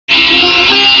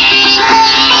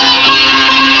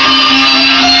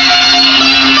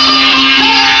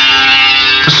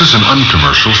This is an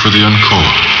uncommercial for the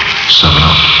Uncola.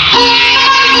 7-Up.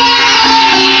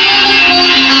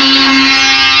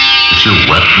 If you're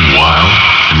wet and wild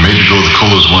and made to go the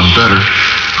cola's one better,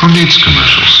 who needs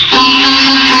commercials?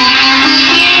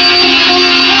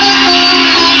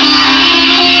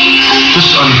 This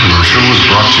uncommercial was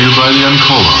brought to you by the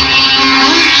Uncola.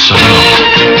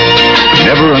 7-Up.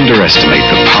 Never underestimate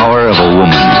the power of a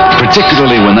woman,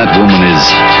 particularly when that woman is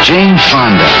Jane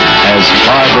Fonda as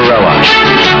Barbarella.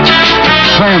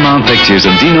 Paramount Pictures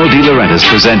and Dino De Laurentiis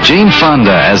present Jane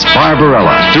Fonda as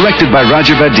Barbarella, directed by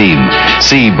Roger Vadim.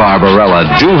 See Barbarella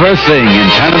do her thing in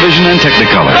Panavision and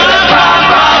Technicolor.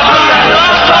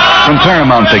 From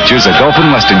Paramount Pictures, a Gulf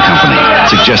and Western company,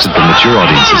 suggested for mature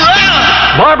audiences.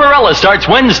 Barbarella starts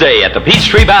Wednesday at the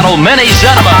Peachtree Battle Mini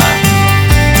Cinema.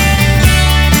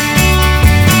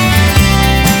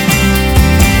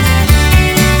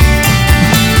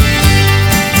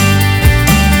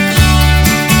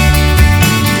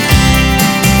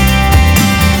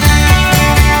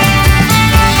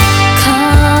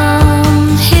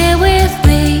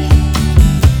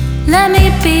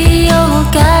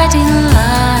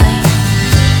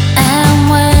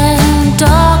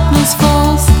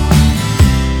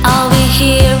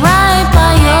 Here right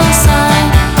by your side.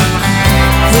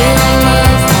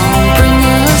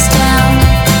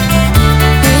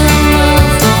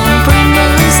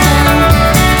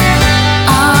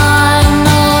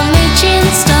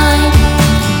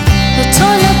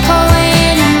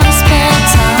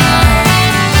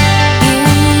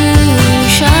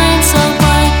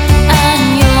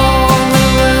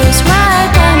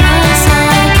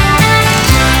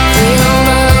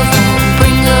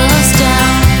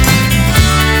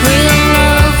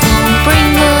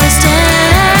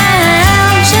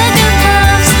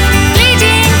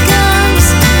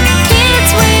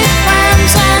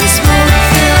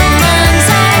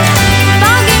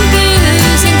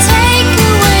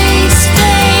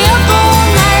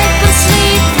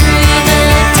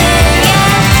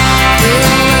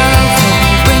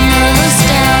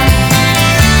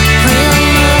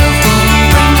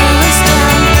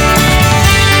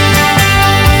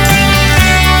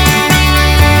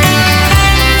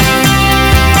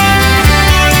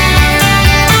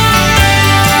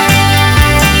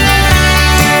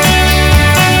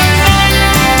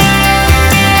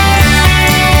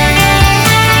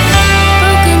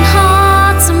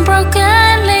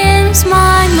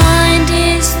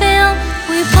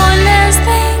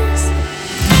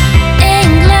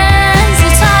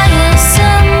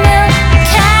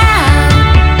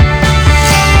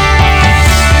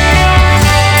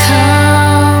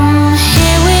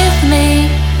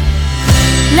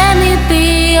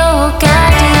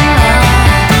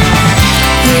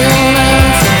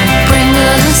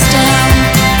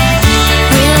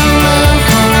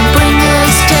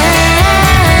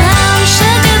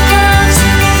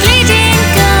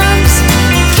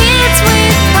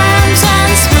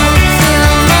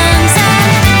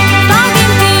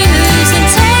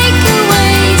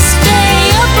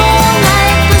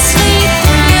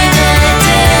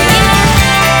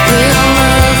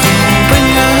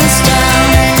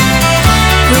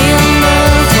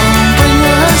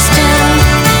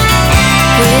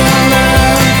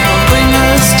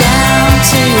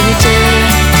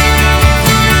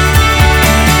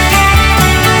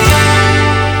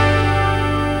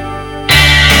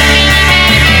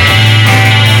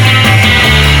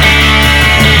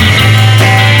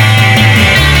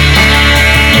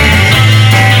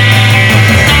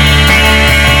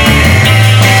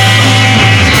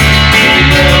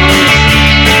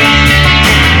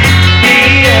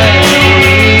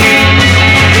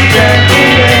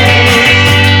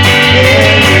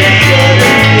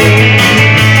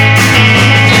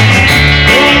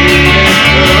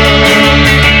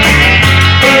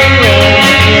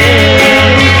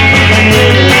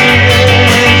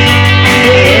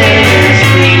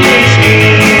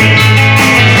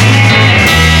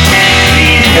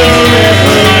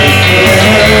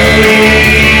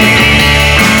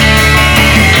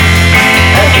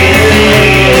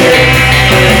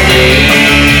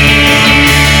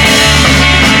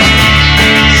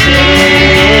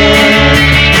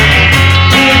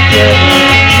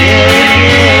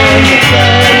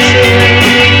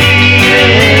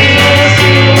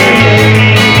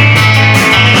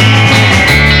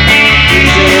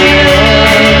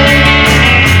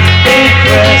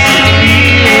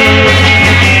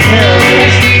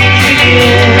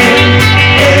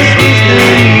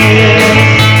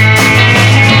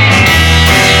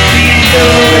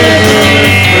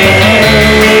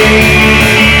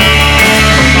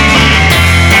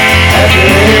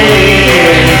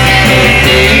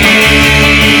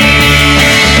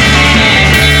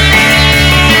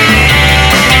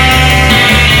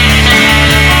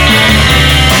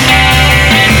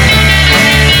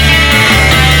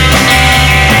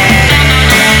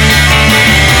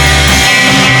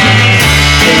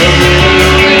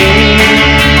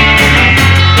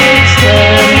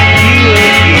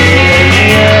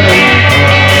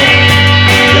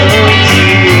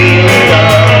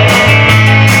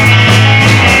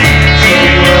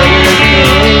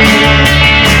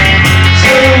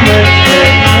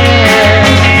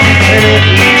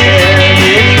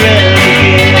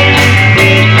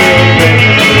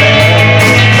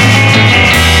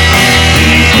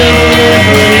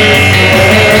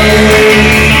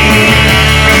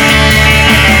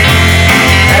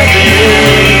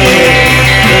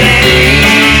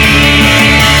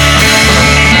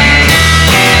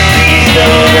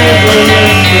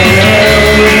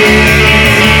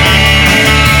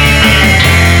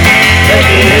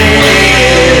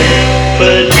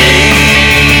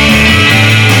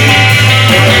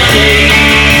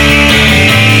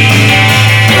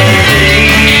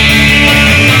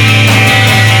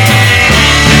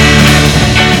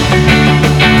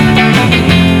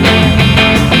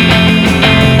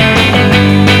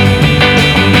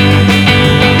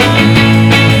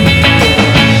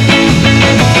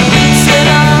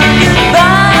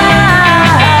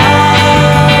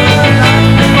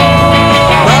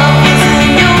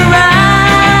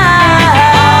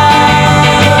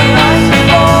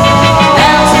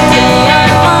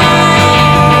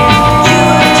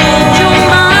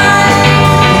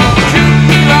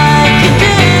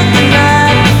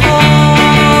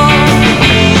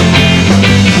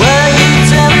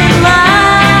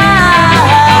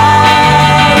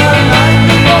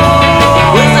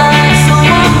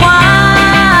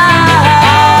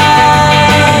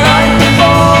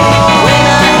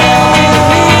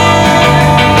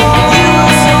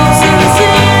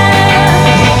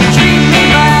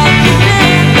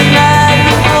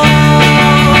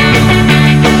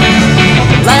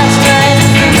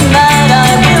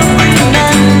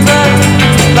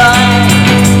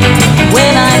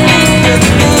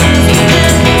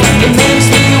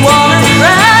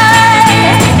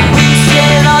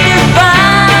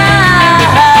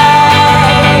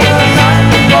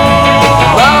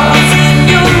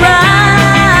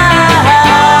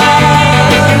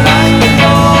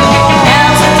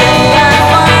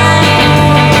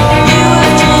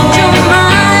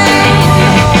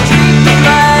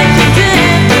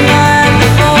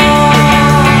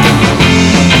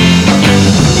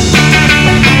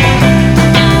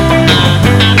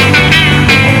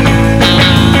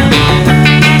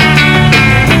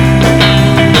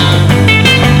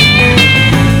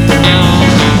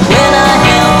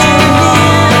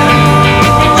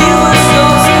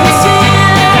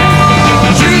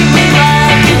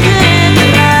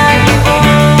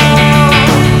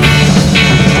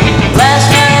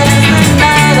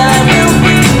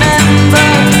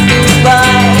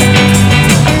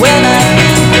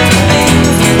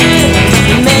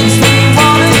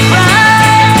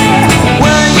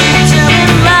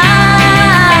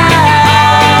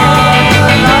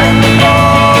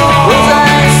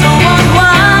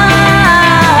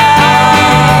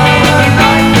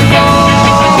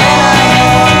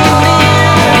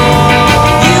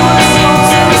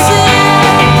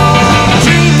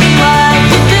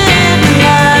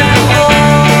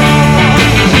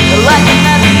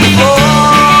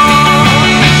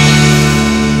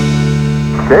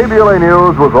 KBLA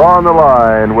News was on the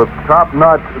line with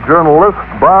top-notch journalist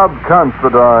Bob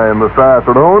Considine this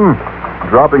afternoon,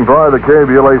 dropping by the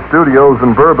KBLA studios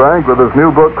in Burbank with his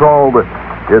new book called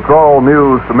It's All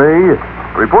News to Me.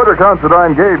 Reporter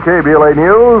Considine gave KBLA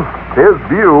News his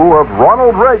view of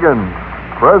Ronald Reagan's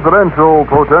presidential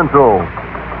potential.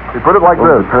 He put it like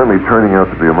this. Apparently turning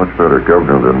out to be a much better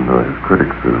governor than his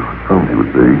critics assumed he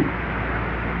would be.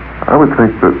 I would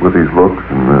think that with his looks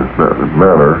and his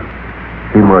manner,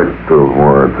 he might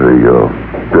warrant a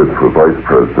bid for vice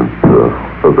president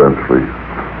eventually.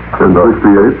 In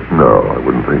 68? No, I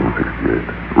wouldn't think in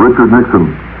 68. Richard Nixon.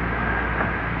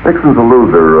 Nixon's a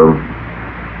loser.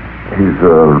 He's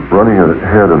running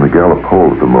ahead in the Gallup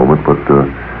poll at the moment, but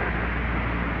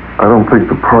I don't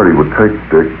think the party would take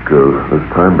Dick this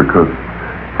time because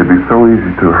it'd be so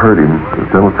easy to hurt him. The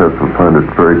Democrats would find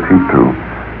it very cheap to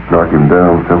knock him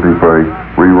down simply by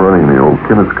rerunning the old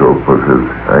kinescope of his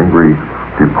angry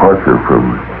departure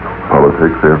from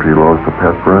politics after he lost to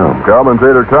Pat Brown.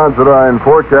 Commentator Considine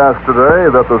forecast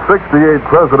today that the 68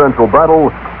 presidential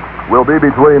battle will be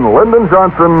between Lyndon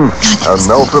Johnson and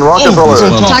Nelson Rockefeller.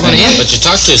 But you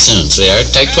talk too soon,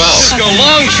 sweetheart. Take 12. Go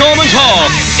Longshoreman's Hall.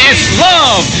 It's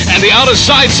love and the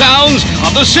out-of-sight sounds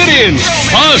of the Cityans,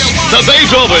 plus the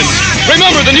Beethovens.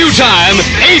 Remember the new time,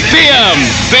 8 p.m.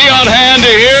 Be on hand to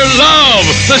hear love,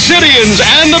 the Cityans,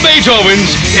 and the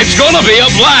Beethovens. It's gonna be a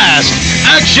blast.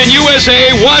 Action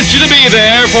USA wants you to be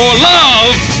there for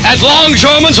love at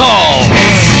Longshoreman's Hall.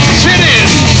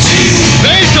 Cityans,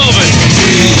 Beethoven,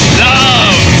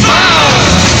 love.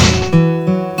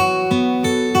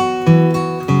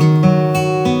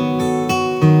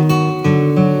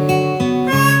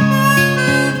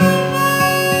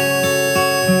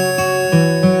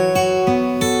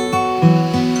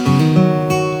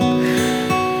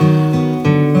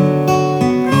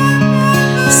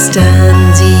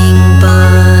 Standing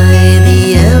by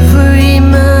the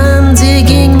everyman,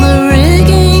 digging the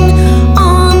rigging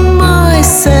on my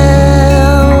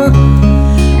cell.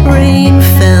 Rain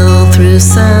fell through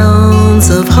sounds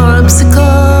of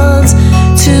harpsichords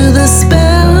to the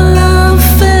spell of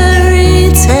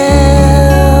fairy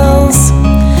tales.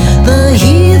 The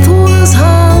heath was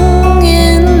hung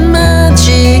in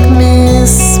magic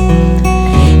mist,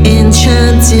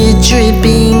 enchanted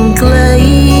dripping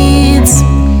glades.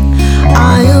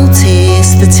 I'll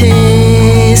taste the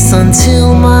taste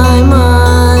until my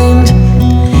mind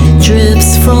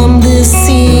drifts from this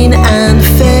scene and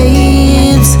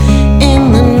fades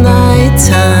in the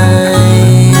nighttime.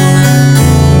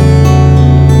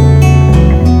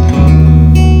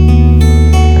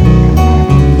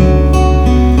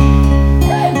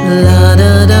 La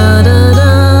da da da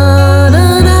da da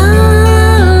da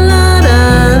la da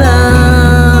da.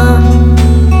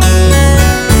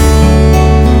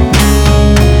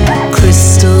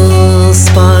 Crystals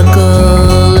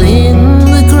sparkle in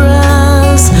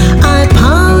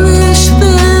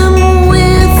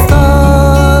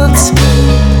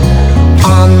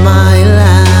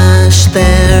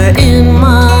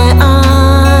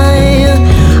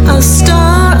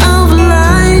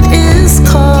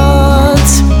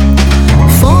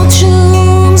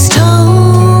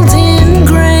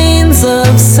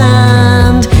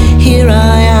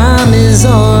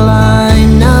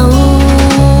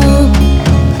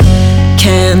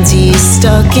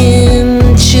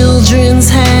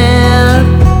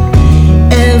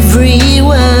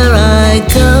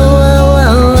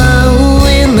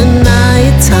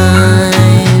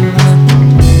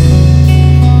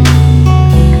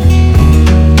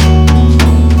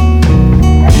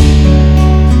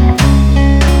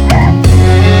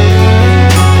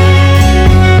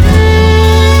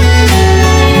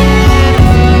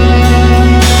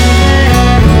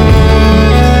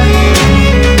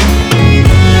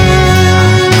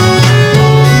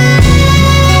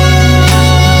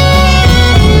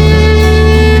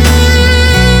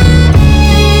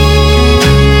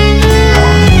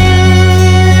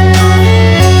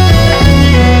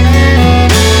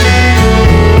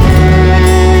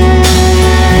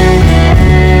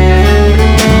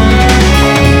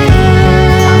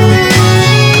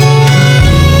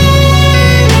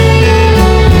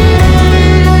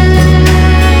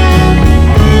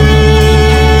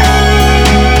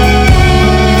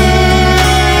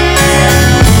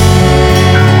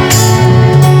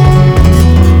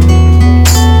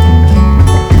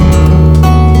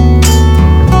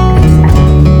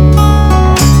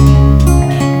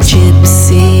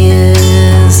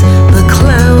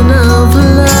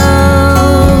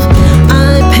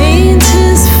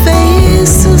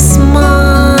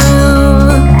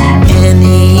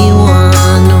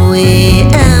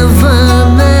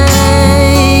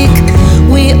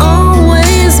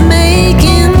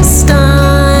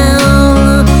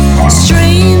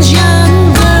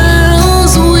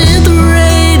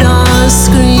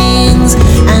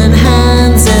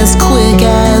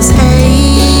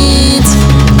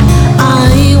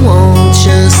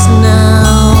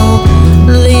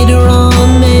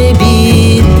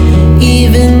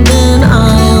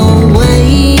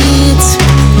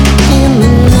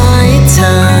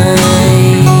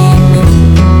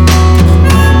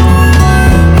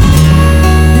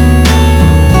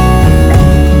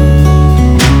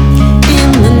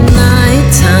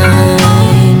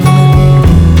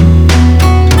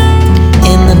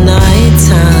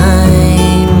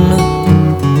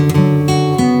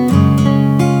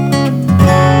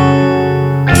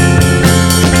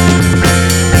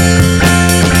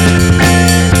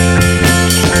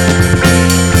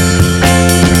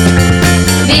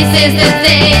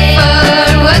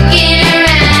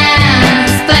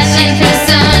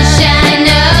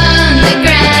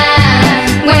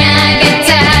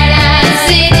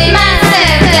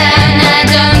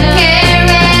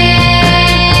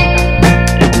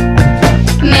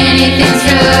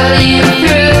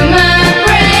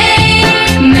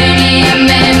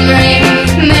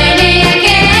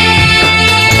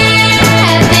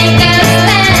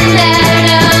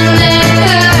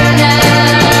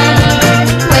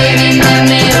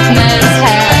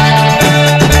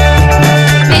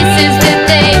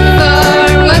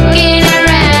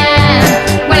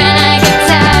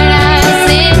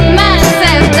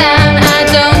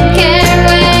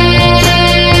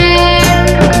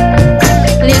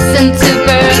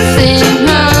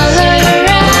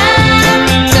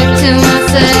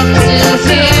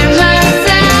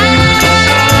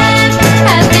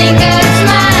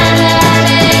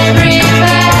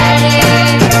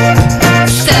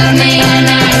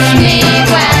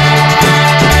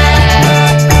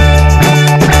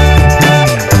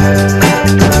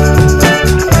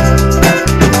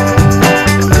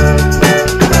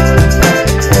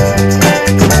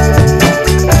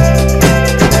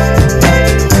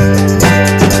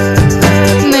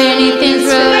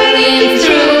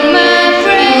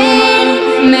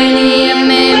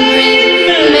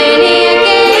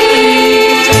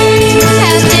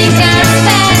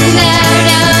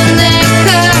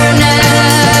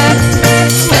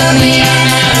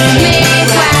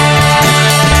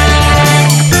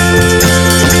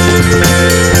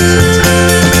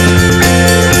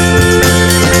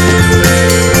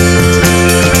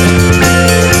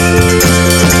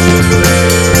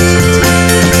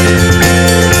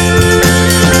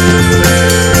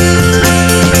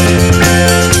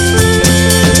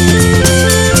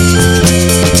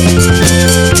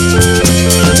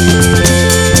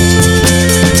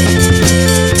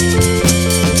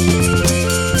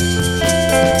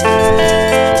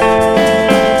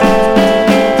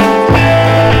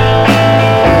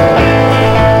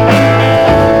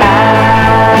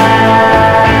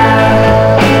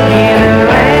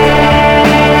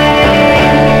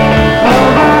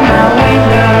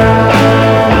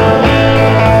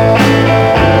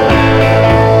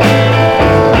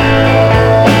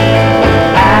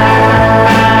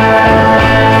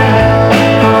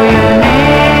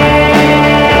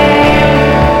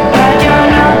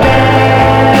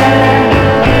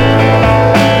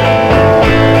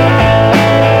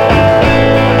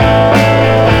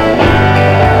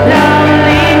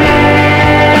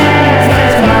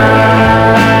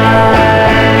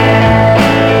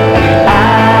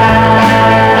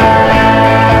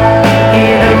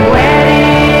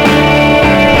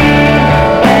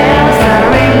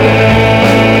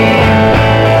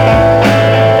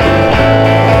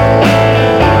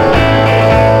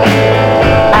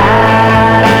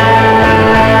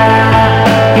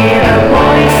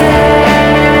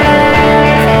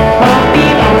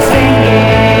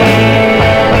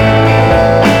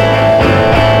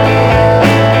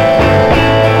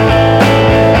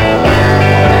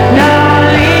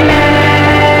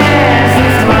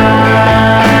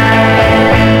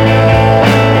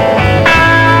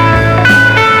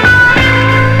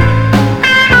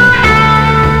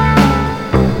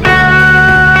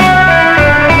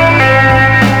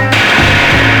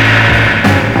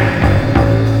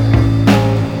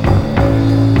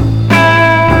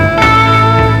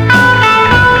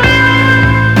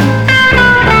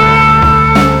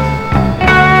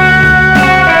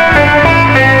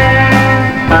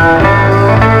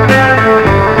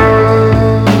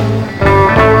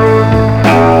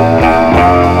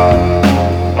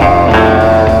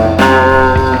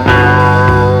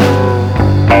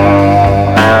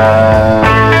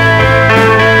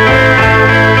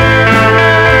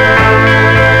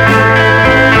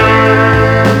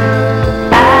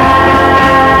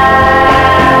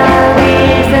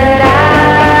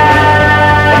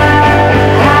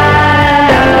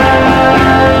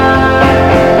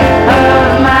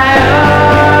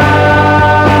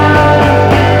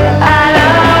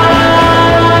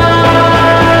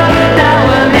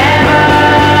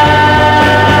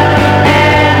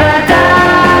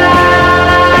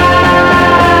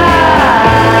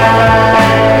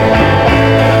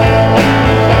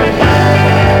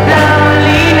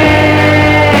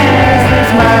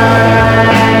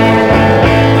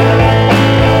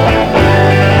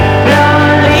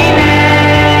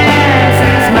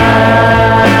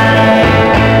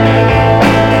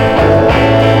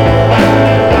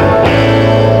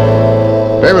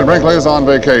David Brinkley is on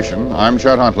vacation. I'm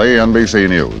Chet Huntley, NBC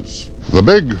News. The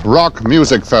big rock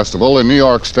music festival in New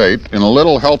York State in a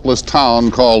little helpless town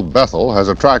called Bethel has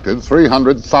attracted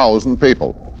 300,000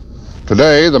 people.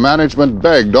 Today, the management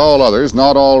begged all others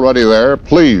not already there,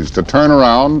 please, to turn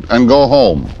around and go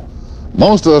home.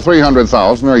 Most of the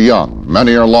 300,000 are young.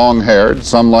 Many are long-haired.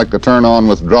 Some like to turn on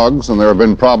with drugs, and there have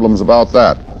been problems about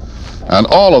that. And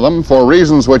all of them, for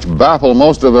reasons which baffle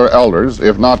most of their elders,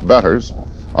 if not betters,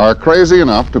 are crazy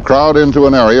enough to crowd into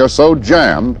an area so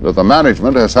jammed that the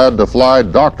management has had to fly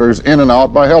doctors in and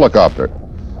out by helicopter.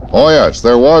 Oh yes,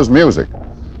 there was music.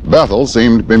 Bethel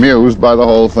seemed bemused by the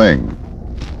whole thing.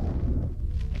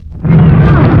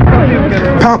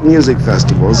 Pop music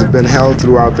festivals have been held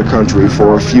throughout the country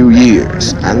for a few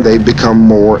years, and they've become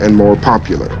more and more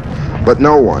popular. But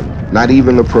no one, not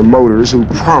even the promoters who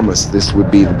promised this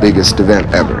would be the biggest event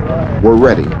ever, were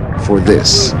ready for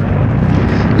this.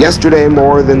 Yesterday,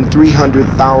 more than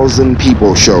 300,000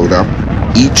 people showed up,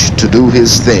 each to do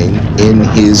his thing in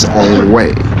his own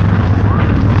way.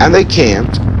 And they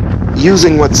camped,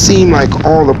 using what seemed like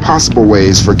all the possible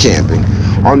ways for camping,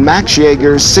 on Max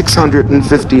Yeager's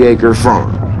 650-acre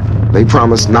farm. They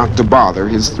promised not to bother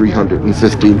his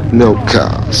 350 milk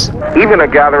cows. Even a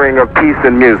gathering of peace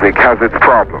and music has its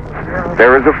problems.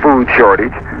 There is a food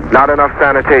shortage, not enough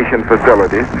sanitation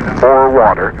facilities, or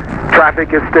water.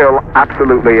 Traffic is still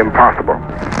absolutely impossible.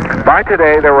 By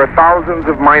today, there were thousands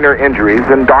of minor injuries,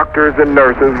 and doctors and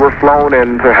nurses were flown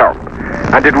in to help.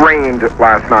 And it rained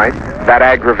last night. That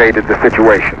aggravated the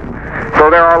situation. So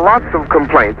there are lots of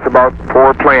complaints about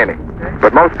poor planning,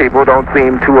 but most people don't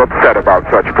seem too upset about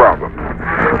such problems.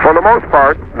 For the most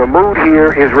part, the mood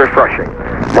here is refreshing.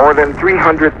 More than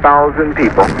 300,000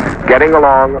 people getting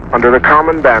along under the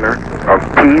common banner of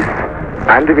peace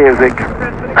and music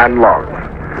and love.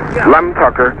 Lem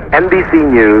Tucker,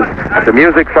 NBC News, at the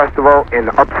Music Festival in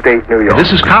upstate New York.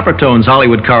 This is Coppertone's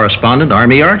Hollywood correspondent,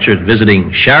 Army Archerd,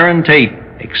 visiting Sharon Tate,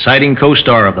 exciting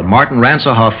co-star of the Martin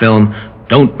Ransohoff film,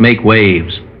 Don't Make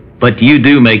Waves. But you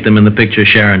do make them in the picture,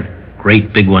 Sharon.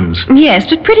 Great big ones. Yes,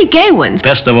 but pretty gay ones.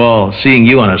 Best of all, seeing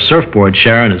you on a surfboard,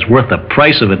 Sharon, is worth the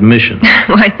price of admission.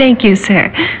 Why, thank you,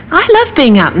 sir. I love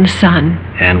being out in the sun.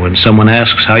 And when someone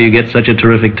asks how you get such a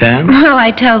terrific tan? Well,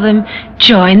 I tell them,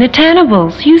 join the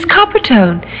tannables. Use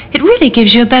Coppertone. It really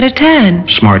gives you a better tan.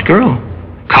 Smart girl.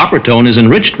 Coppertone is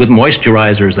enriched with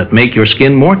moisturizers that make your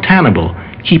skin more tannable.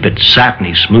 Keep it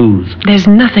satiny smooth. There's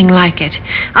nothing like it.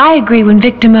 I agree when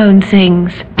Vic Damone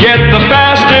sings. Get the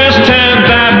fastest tan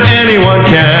that anyone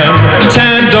can.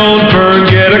 Tan, don't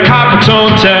forget a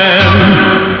Coppertone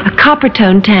tan. A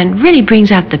Coppertone tan really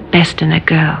brings out the best in a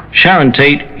girl. Sharon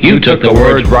Tate, you took the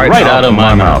words right out of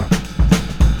my mouth.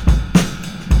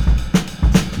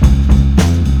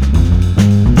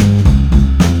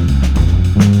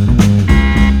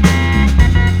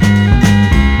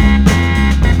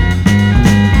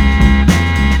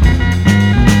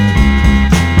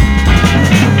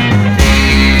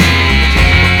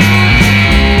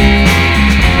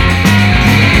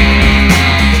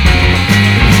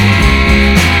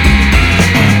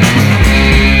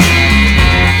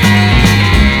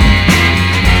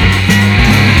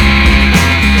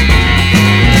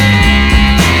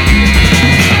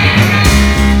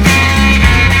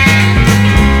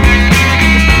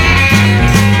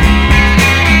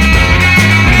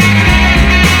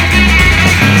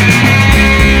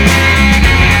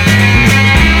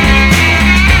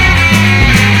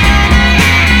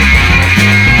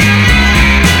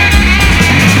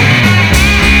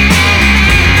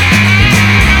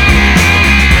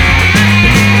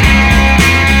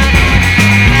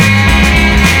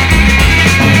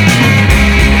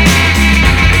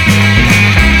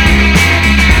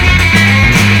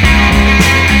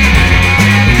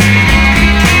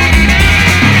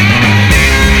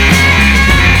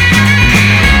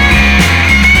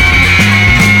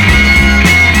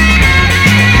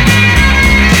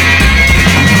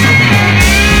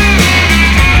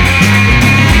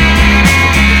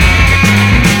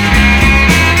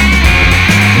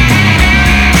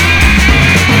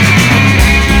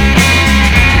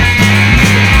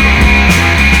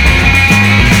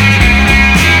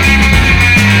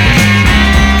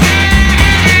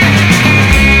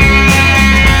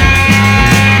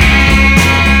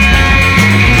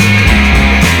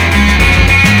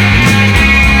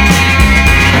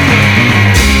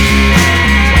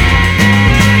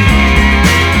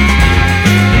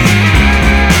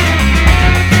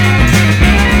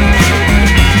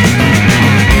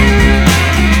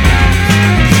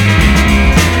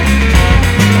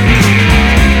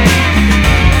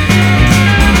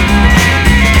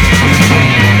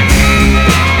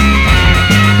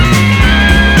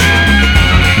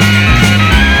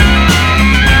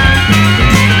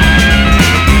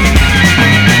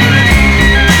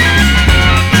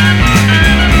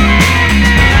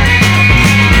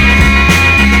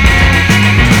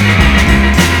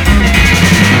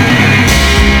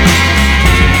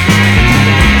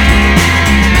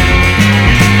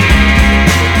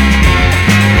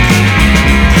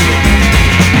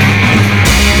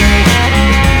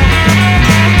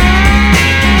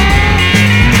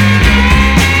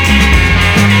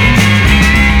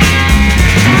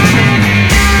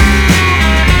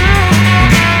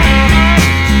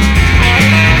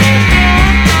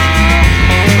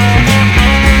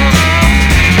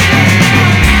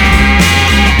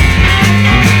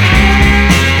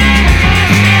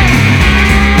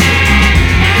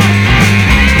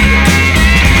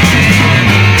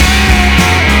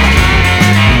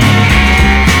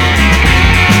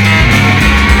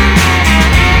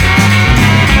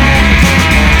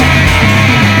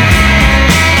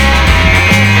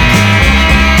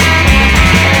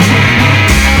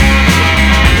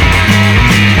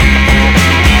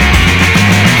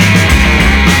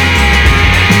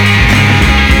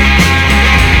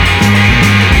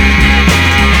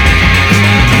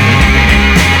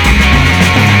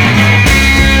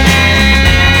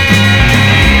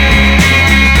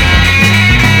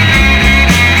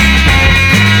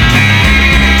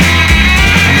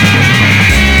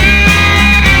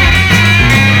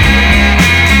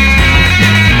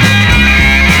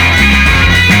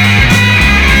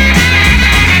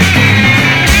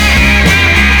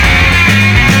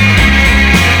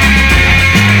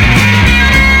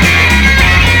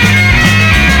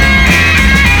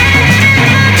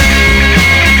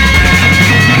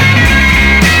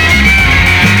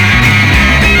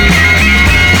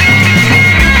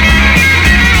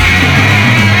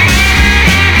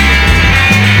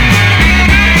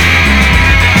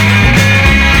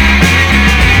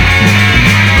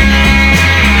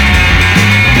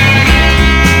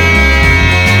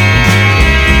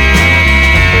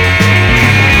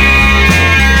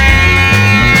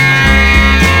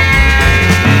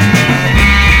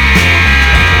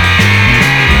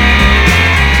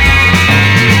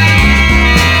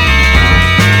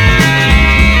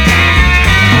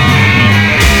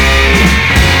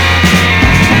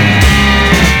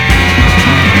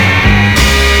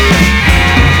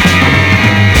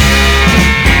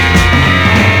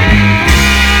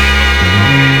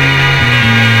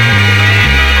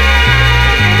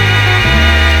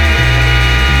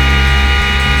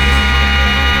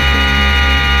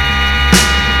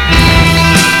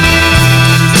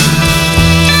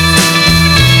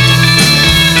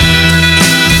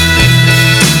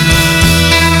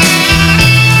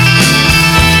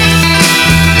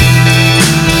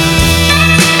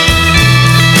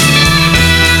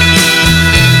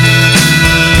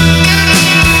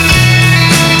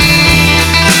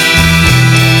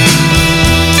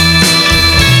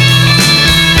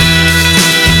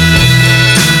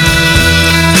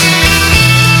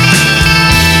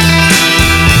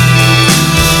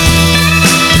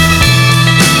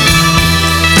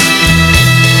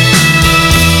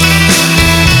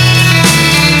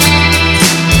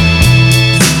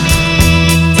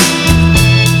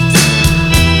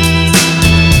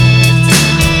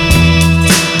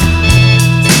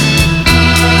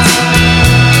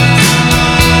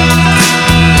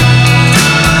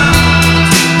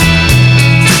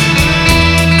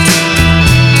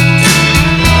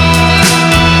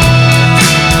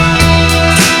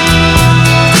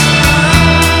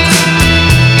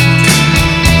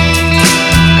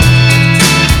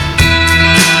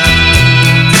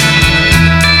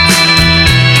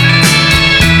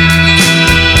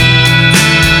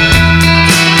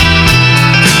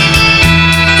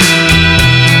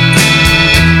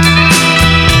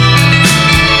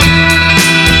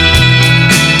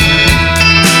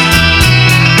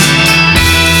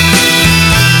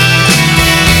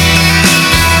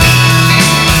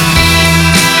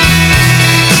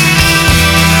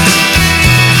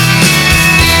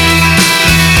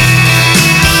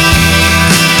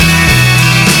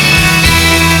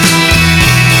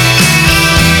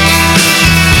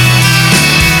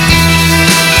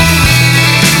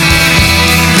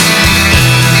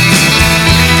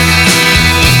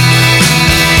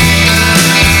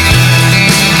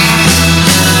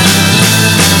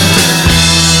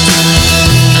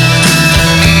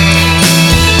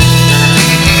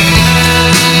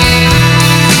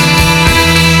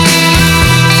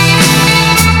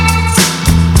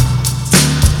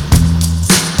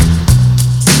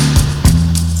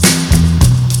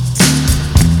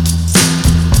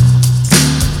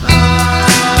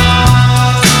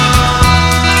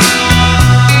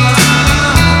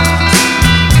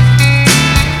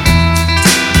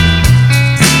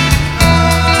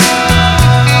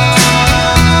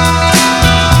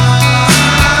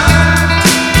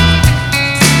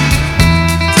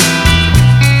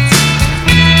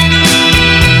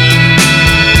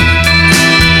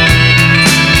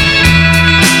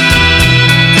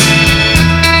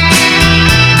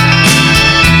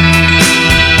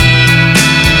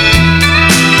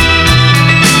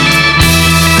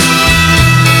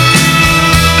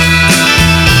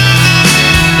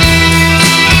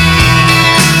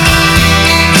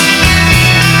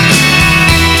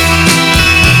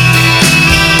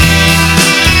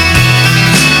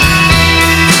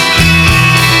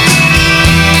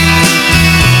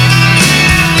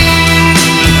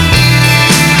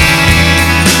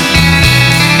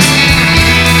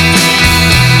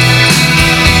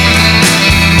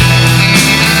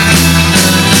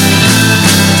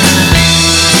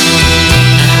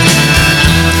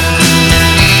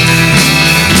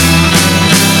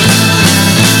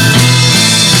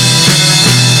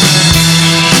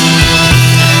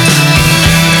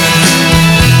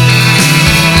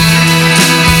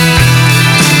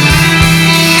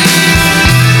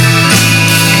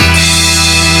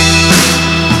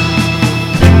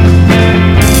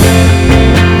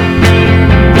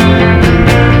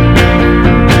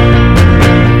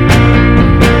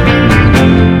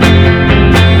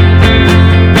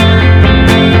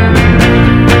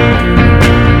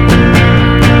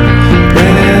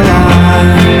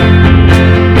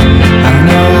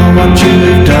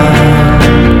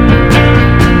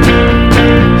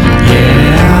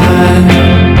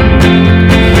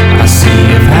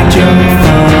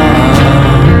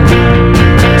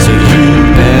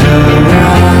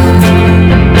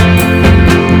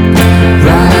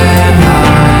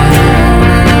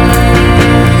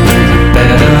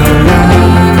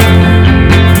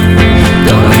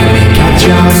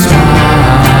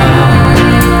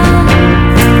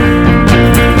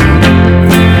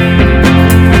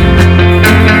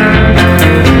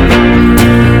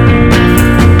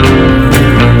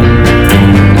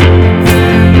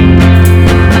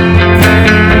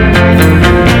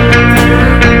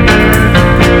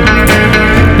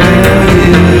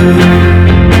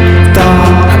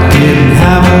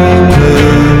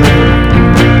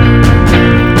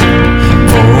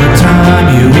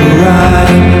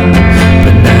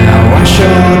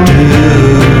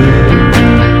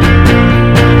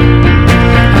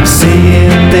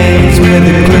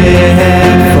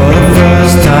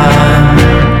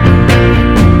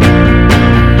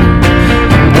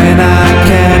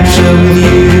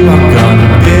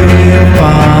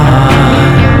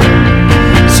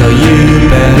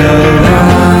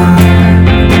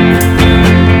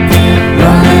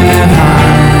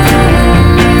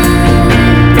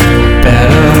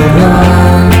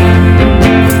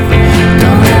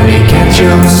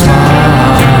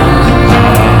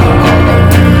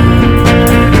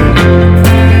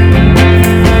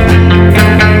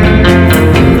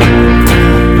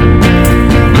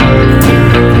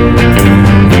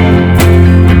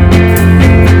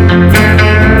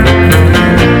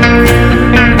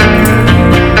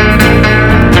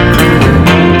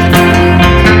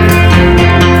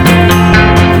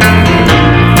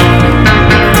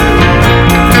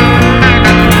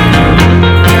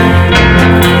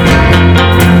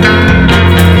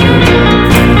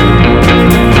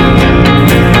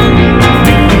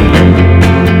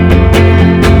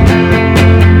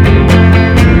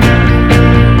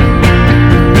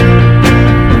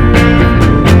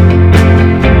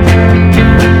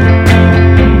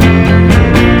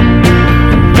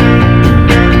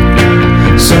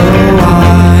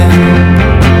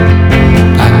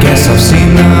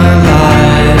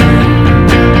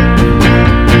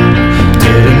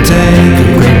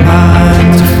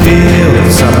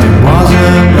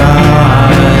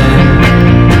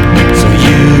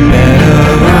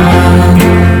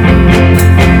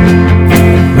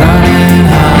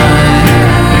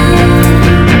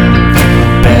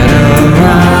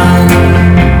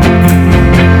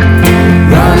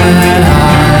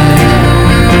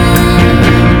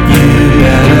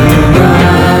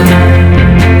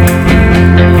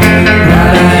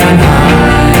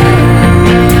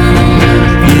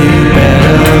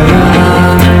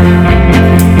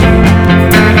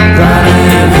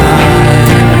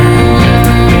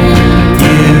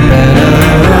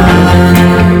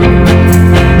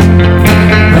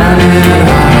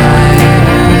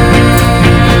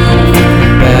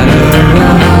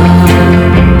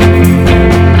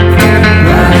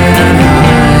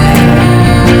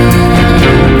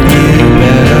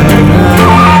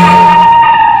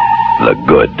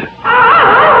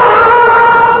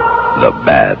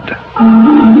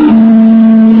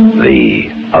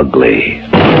 ugly.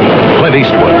 Clint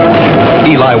Eastwood,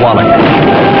 Eli Wallach,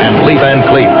 and Lee Van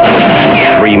Cleef.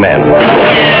 3 men,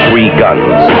 3 guns,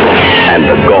 and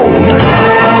the gold.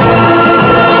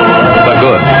 The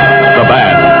good, the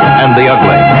bad, and the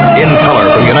ugly. In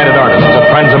color from United Artists at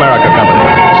Transamerica Company.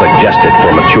 Suggested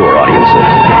for mature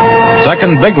audiences.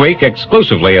 Second big week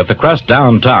exclusively at the Crest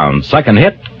downtown. Second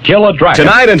hit, Kill a Dragon.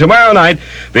 Tonight and tomorrow night,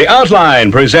 The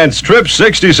Outline presents Trip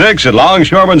 66 at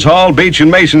Longshoremen's Hall, Beach and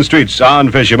Mason Streets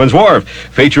on Fisherman's Wharf,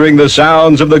 featuring the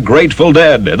sounds of the Grateful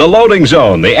Dead, The Loading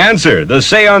Zone, The Answer, The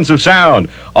Seance of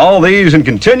Sound. All these in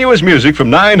continuous music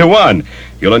from 9 to 1.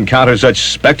 You'll encounter such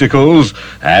spectacles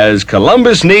as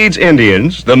Columbus Needs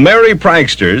Indians, The Merry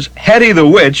Pranksters, Hetty the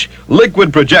Witch,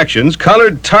 Liquid Projections,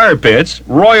 Colored Tar Pits,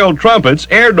 Royal Trumpets,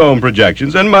 Air Dome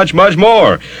Projections, and much, much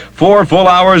more. 4 full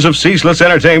hours of ceaseless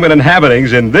entertainment and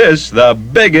happenings in this, the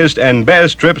biggest and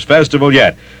best Trips Festival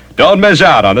yet. Don't miss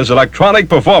out on this electronic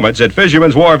performance at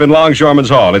Fisherman's Wharf in Longshoremen's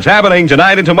Hall. It's happening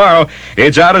tonight and tomorrow.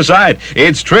 It's out of sight.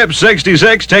 It's Trip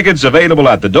 66. Tickets available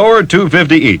at the door,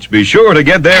 $2.50 each. Be sure to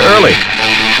get there early.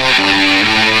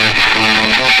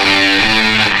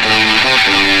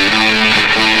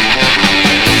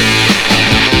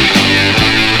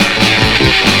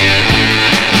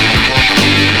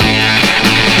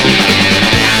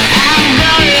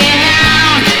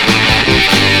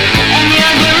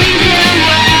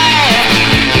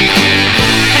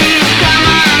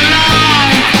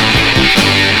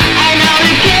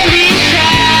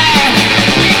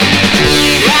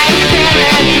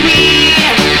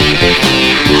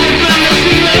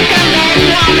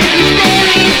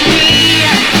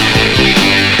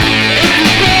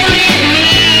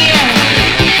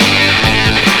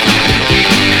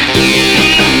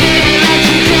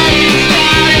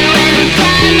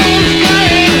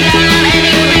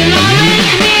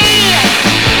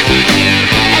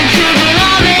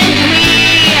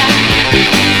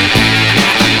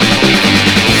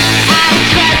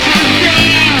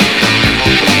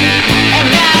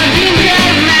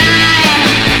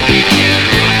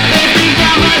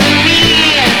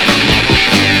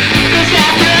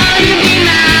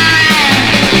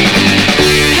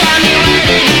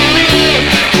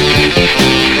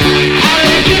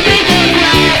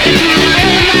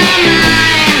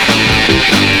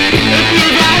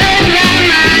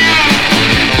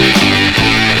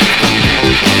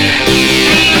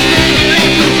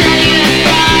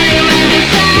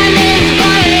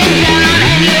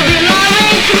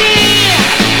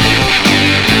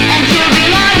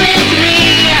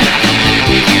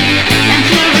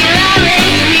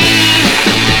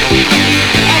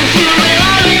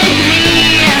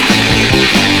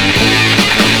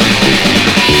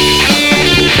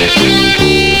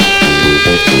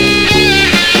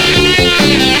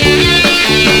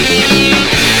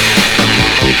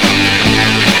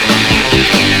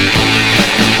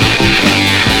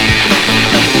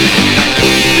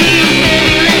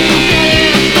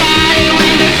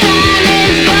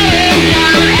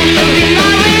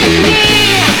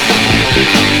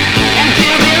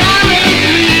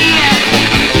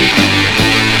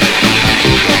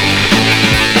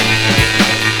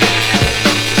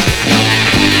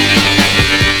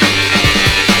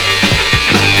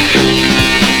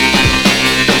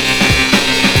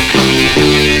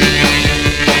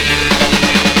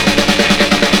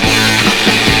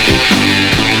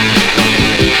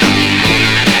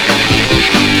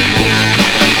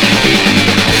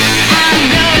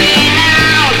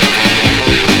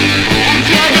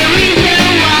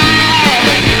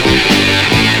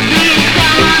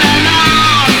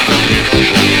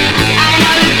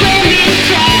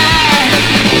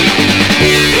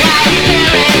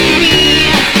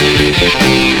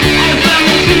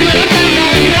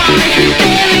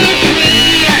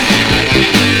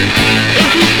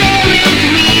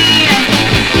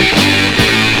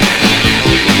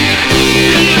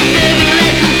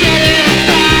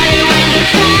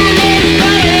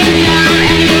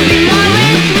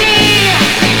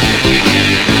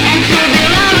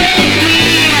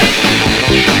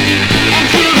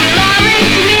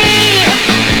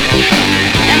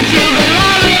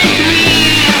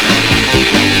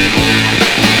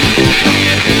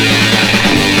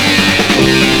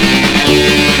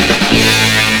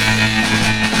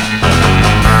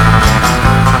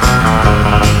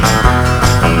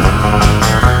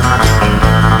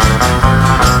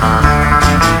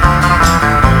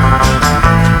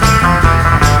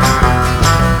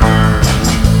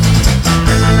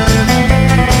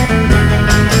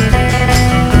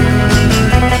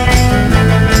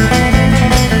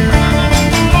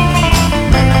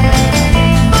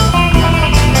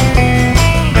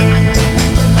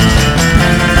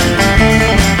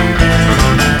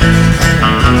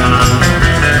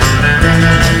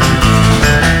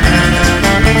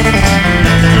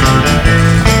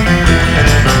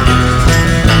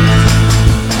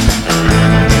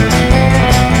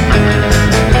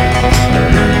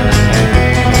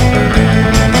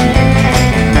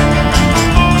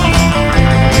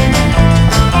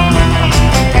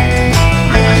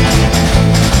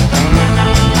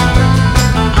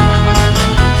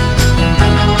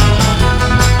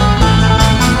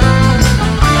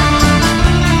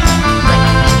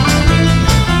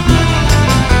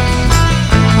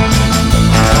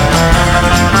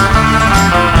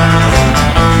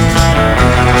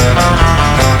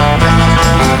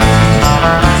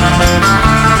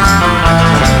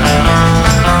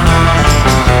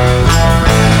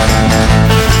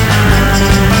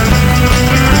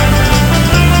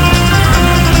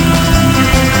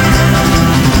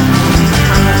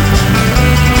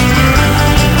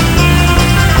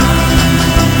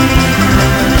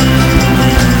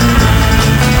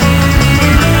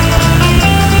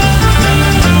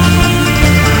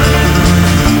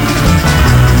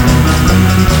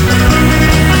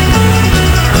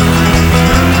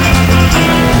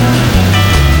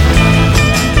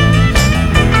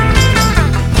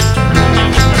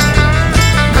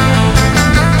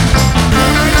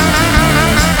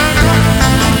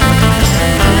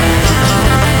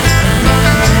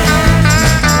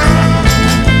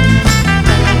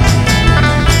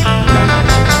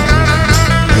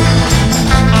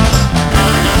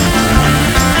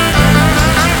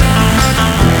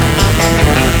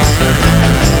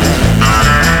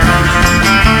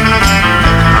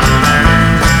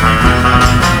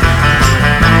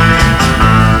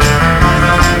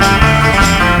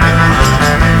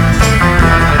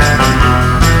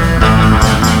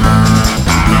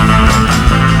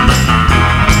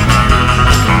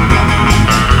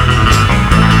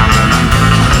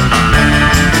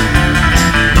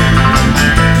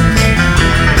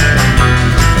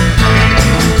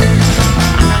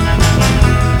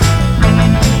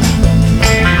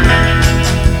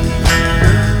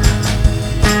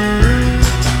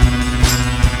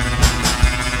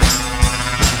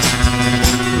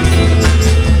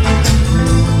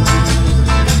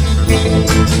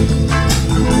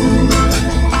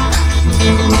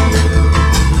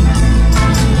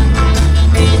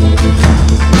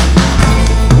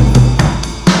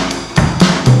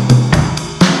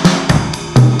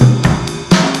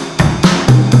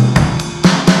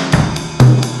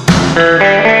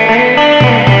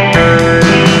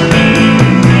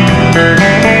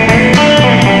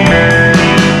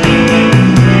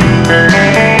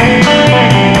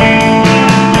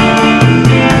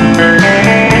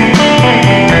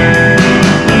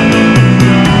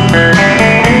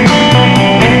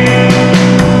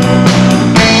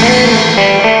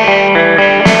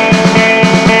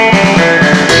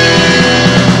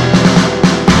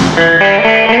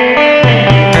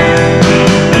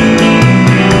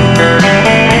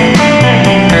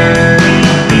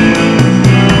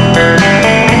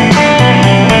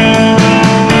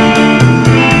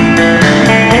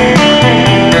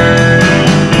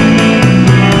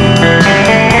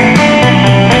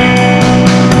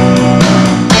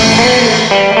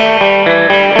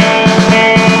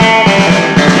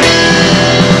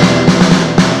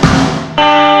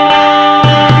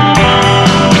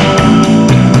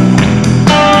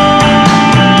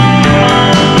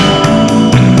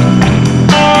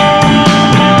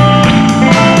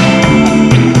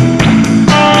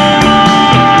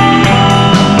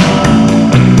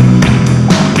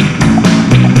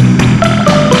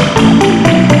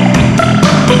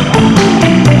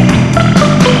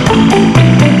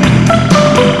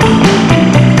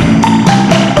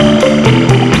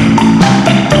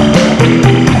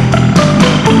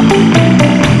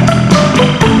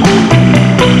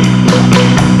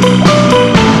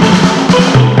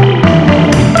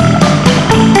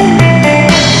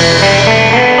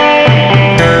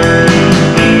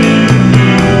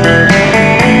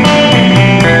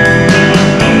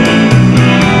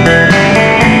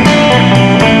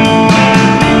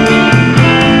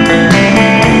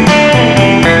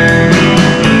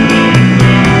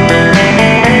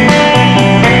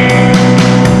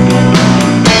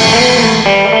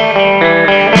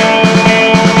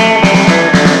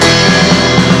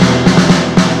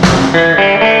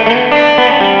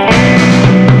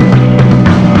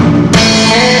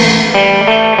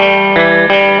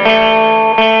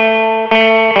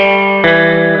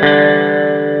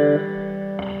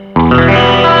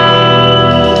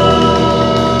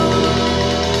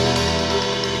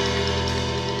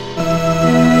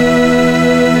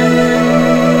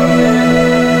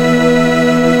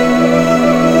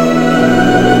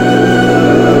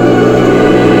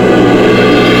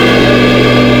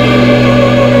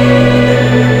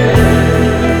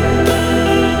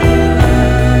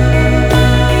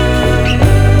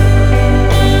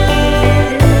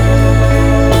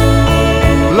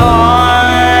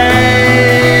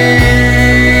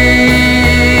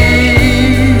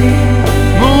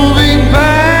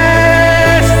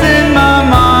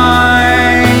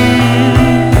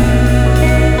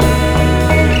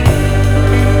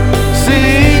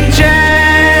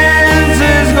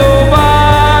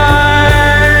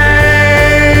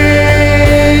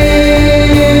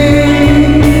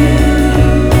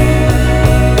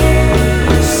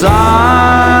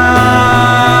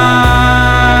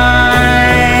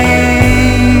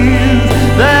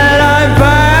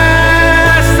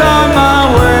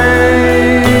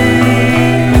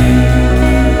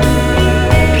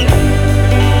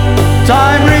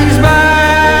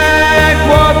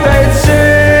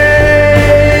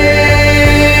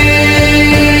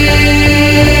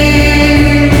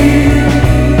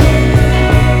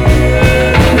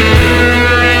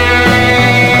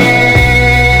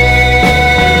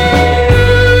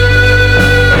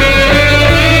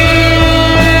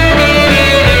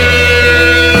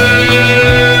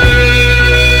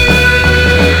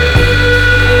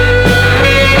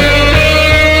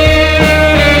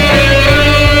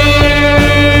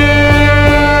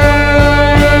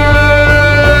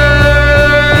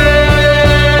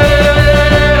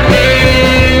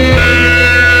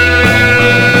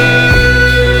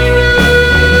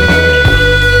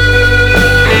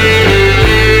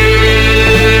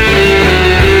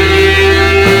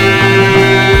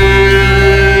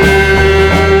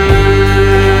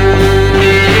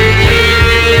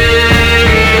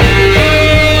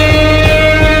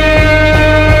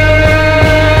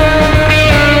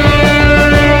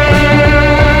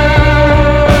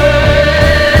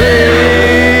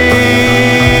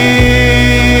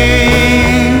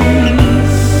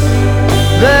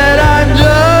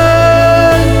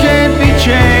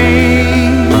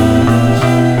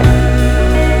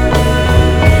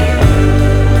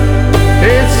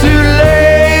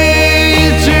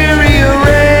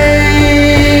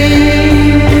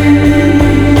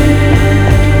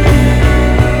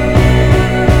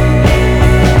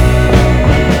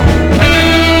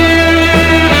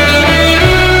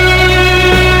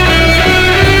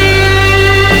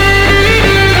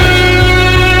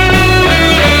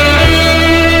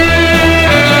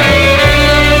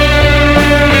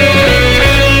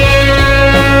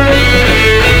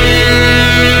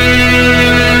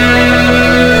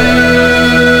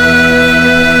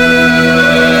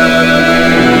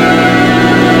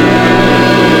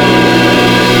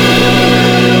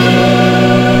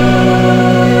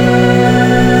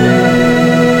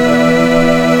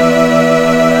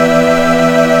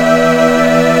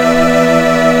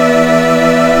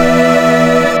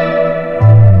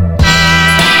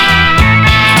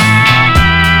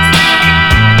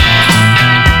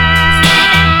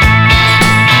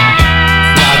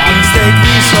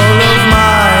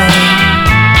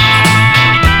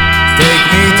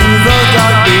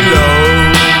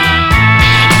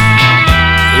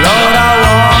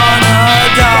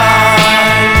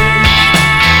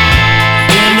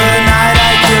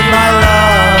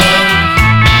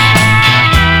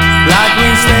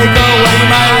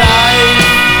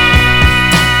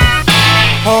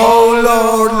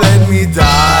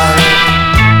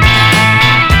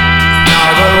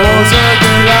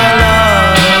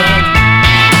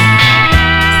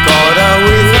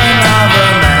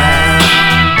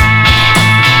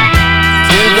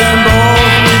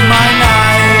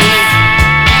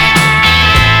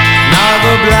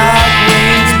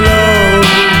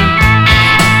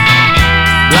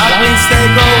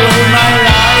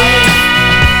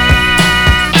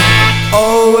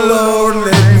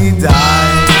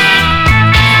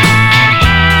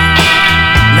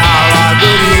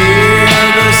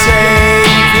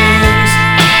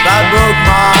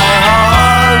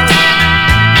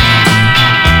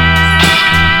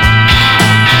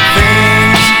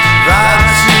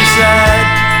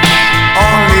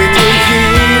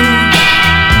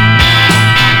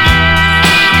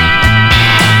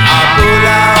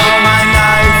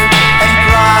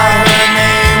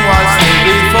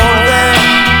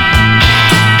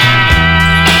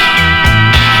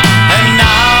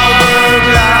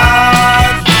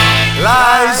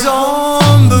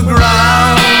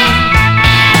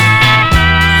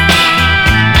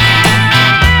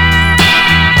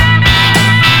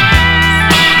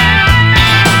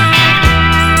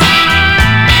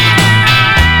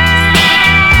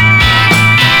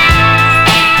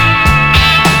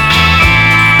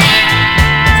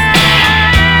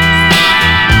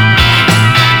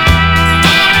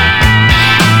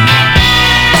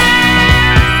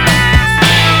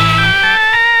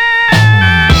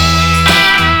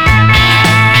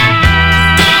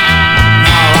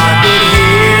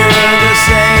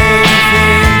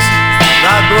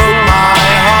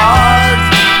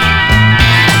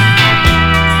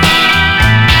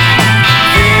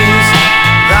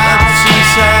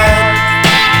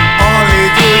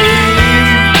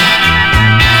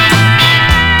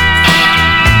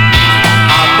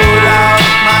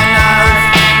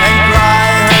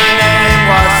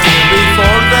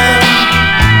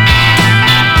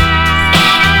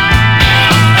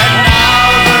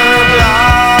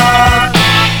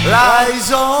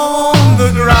 eyes on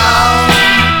the ground.